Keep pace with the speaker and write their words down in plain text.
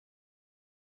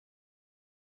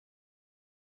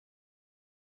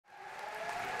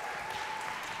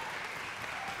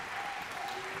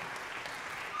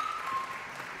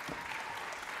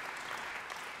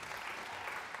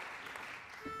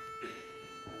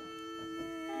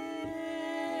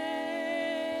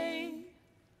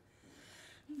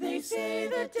say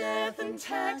that death and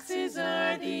taxes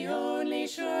are the only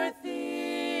sure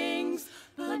things,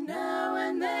 but now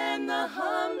and then the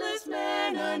humblest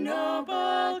men are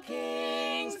noble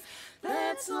kings.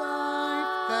 That's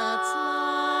life, that's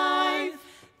life,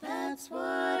 that's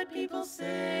what people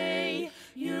say.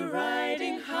 You're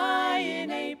riding high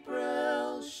in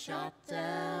April, shot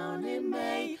down in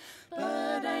May,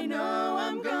 but I know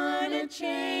I'm gonna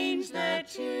change that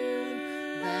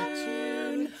tune,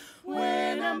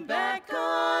 when I'm back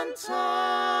on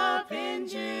top in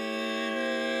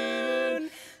June.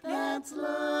 That's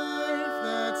life,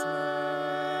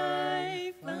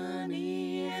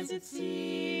 funny as it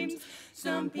seems.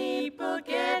 Some people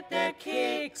get their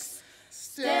kicks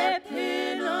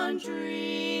stepping on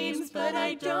dreams, but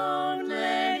I don't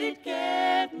let it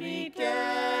get me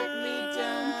down.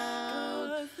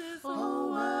 'Cause this whole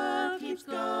world keeps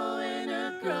going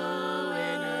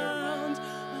around.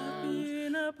 I've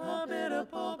been a puppet, a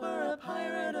pauper, a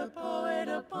pirate, a poet,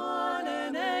 a pawn,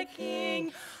 and a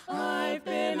king. I've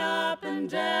been up and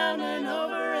down and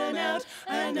over and out,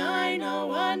 and I know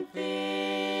one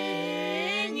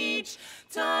thing. Each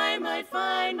time I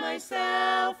find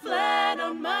myself flat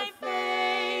on my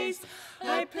face,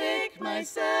 I pick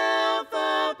myself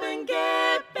up and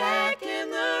get back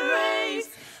in the race.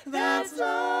 That's life,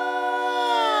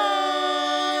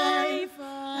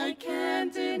 I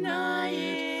can't deny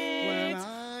it.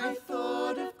 I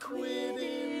thought of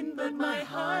quitting, but my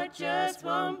heart just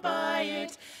won't buy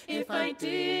it. If I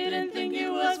didn't think it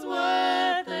was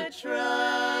worth a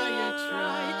try,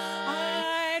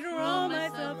 I'd roll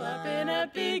myself up in a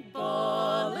big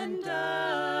ball and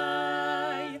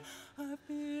die. I've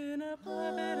been a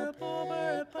puppet, a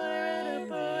pauper, a pirate, a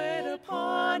poet, a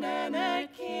pawn, and a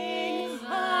king.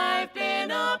 I've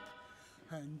been up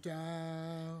and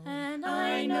down, and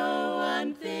I know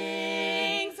one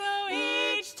thing. So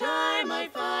each time I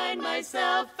find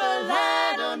myself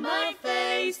flat on my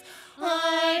face,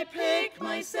 I pick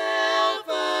myself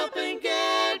up and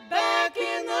get back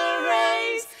in the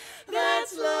race.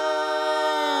 That's life,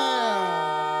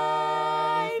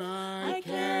 I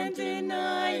can't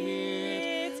deny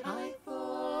it. I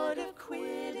thought of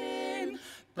quitting,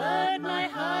 but my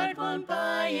heart won't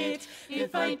buy it.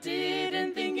 If I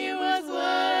didn't think it was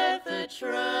worth a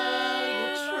try,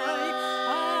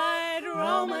 I'd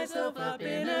roll myself up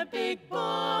in a big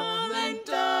ball and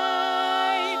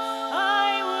die.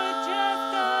 I would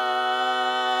just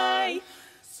die.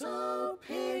 So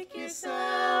pick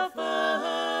yourself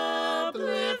up,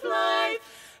 live life,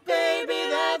 baby,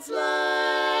 that's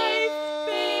life,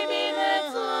 baby,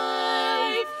 that's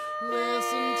life.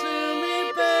 Listen to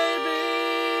me,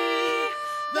 baby,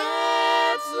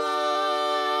 that's life.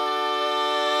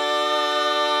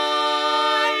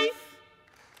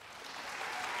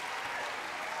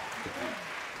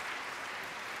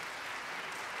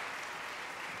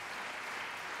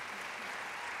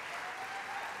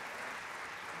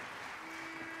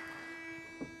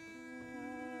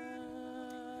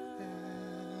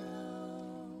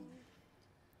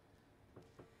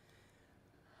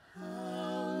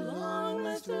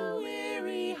 The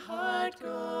weary heart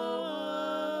go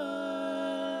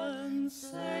on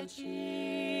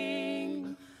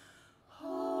searching,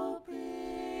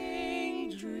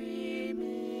 hoping, dreaming.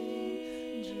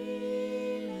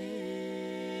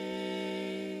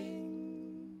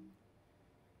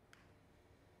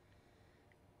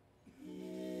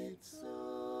 It's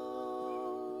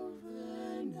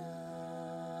over now.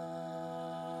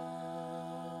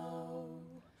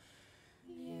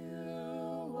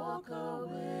 You walk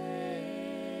away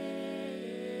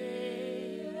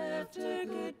after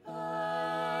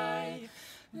goodbye.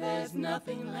 There's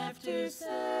nothing left to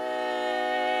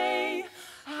say.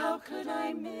 How could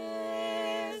I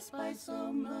miss by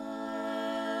so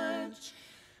much?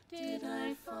 Did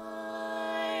I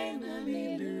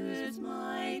finally lose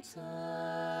my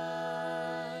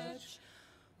touch?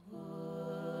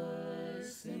 Or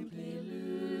simply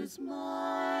lose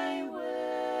my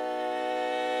way?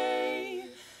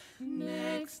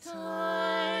 Next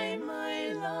time,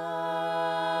 my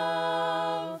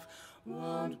love,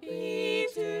 won't be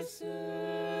too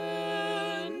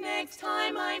soon. Next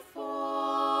time I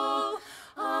fall,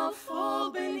 I'll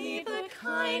fall beneath a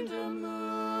kinder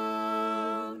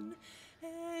moon.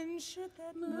 And should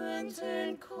that moon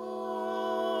turn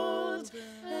cold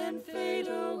and fade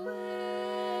away,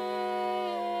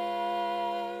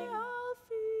 I'll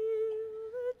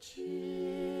feel the chill,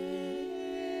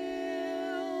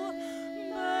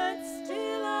 but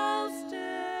still I'll stay.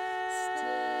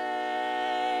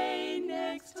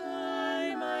 Next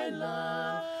time I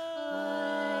love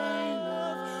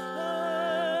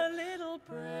a little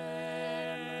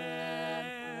prayer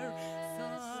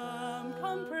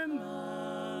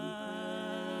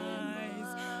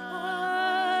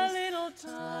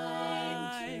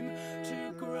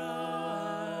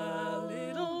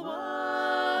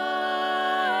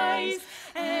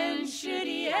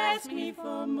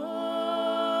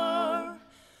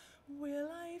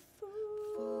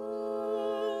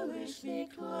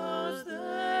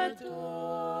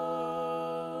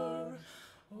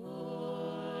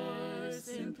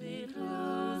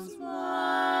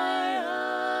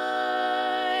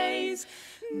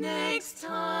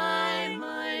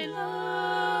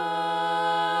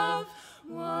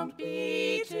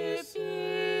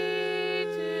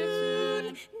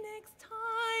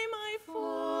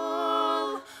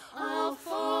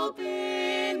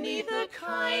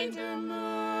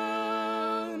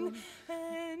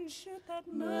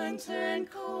that moon turn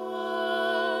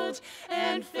cold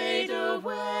and fade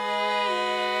away,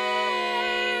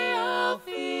 I'll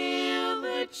feel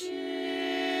the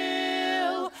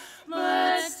chill,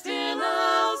 but still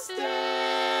I'll stay.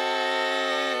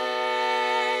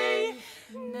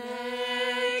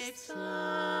 Next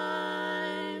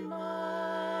time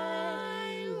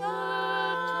I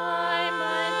love,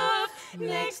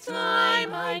 next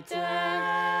time I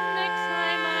dance,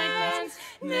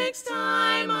 next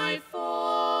time I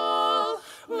fall,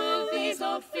 will these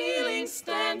old feelings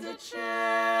stand a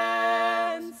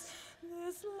chance?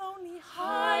 This lonely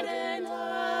heart and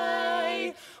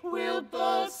I will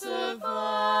both survive,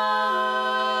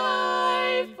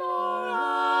 for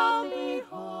I'll be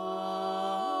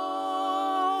whole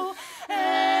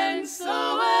and so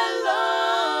alive.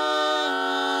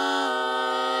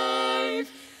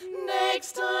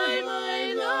 Next time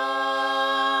I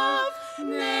love,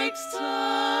 next time